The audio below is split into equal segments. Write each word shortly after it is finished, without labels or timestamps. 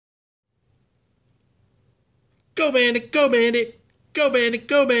Go Bandit, go Bandit, go Bandit,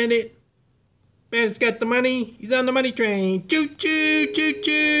 go Bandit. Bandit's got the money. He's on the money train. Choo choo, choo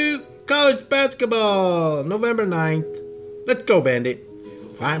choo. College basketball, November 9th. Let's go, Bandit.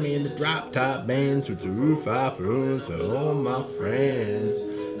 Find me in the drop top bands with the roof off rooms for all my friends.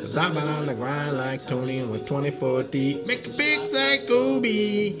 Cause I've been on the grind like Tony and we're 24 deep. Make a big psycho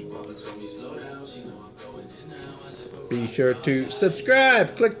beat. Be sure to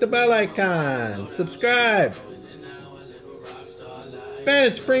subscribe. Click the bell icon. Subscribe.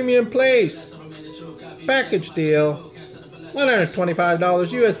 Bandit's Premium Place. Package deal. $125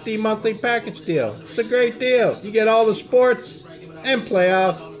 USD monthly package deal. It's a great deal. You get all the sports and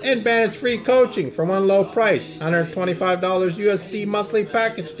playoffs and Bandit's free coaching for one low price. $125 USD monthly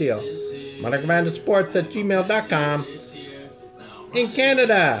package deal. MonarchBanditSports@gmail.com. In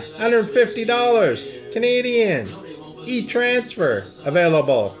Canada, $150 Canadian. E-transfer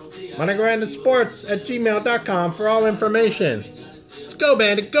available. MonarchBanditSports@gmail.com for all information. Let's go,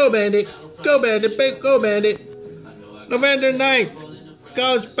 Bandit. Go, Bandit. Go, Bandit. Go, Bandit. November 9th,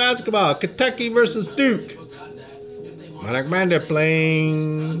 college basketball, Kentucky versus Duke. Monarch Bandit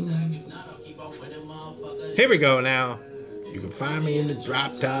playing. Here we go now. You can find me in the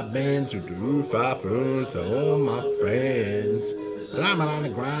drop top bands with the roof off rooms for all my friends. But I'm on the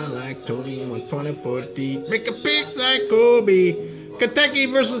grind like Tony and 124 deep. Make a pick like Kobe. Kentucky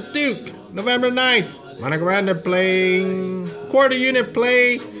versus Duke, November 9th. Monarch Bandit playing. Quarter unit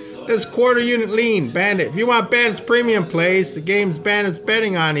play. This quarter unit lean, Bandit. If you want Bandit's premium plays, the games Bandit's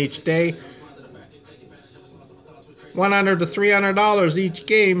betting on each day. $100 to $300 each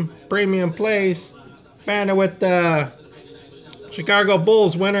game, premium plays. Bandit with the Chicago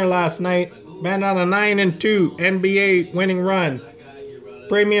Bulls winner last night. Bandit on a 9-2 NBA winning run.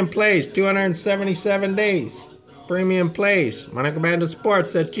 Premium plays, 277 days. Premium plays,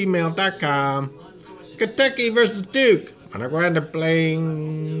 MonarchBanditSports@gmail.com. Kentucky versus Duke. Monarch Bandit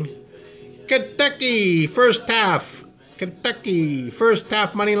playing Kentucky first half. Kentucky first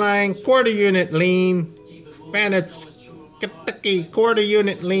half money line, quarter unit lean. Bandits Kentucky quarter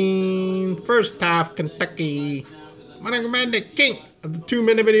unit lean. First half Kentucky. Monarch Bandit king of the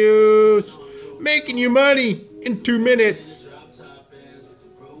 2-minute videos, making you money in 2 minutes.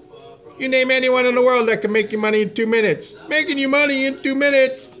 You name anyone in the world that can make you money in 2 minutes. Making you money in 2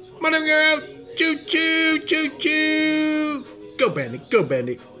 minutes. Monarch out. Choo choo, choo choo. Go Bandit, go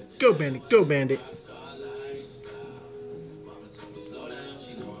Bandit, go Bandit, go Bandit.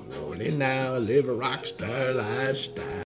 Rolling now, live a rock star lifestyle.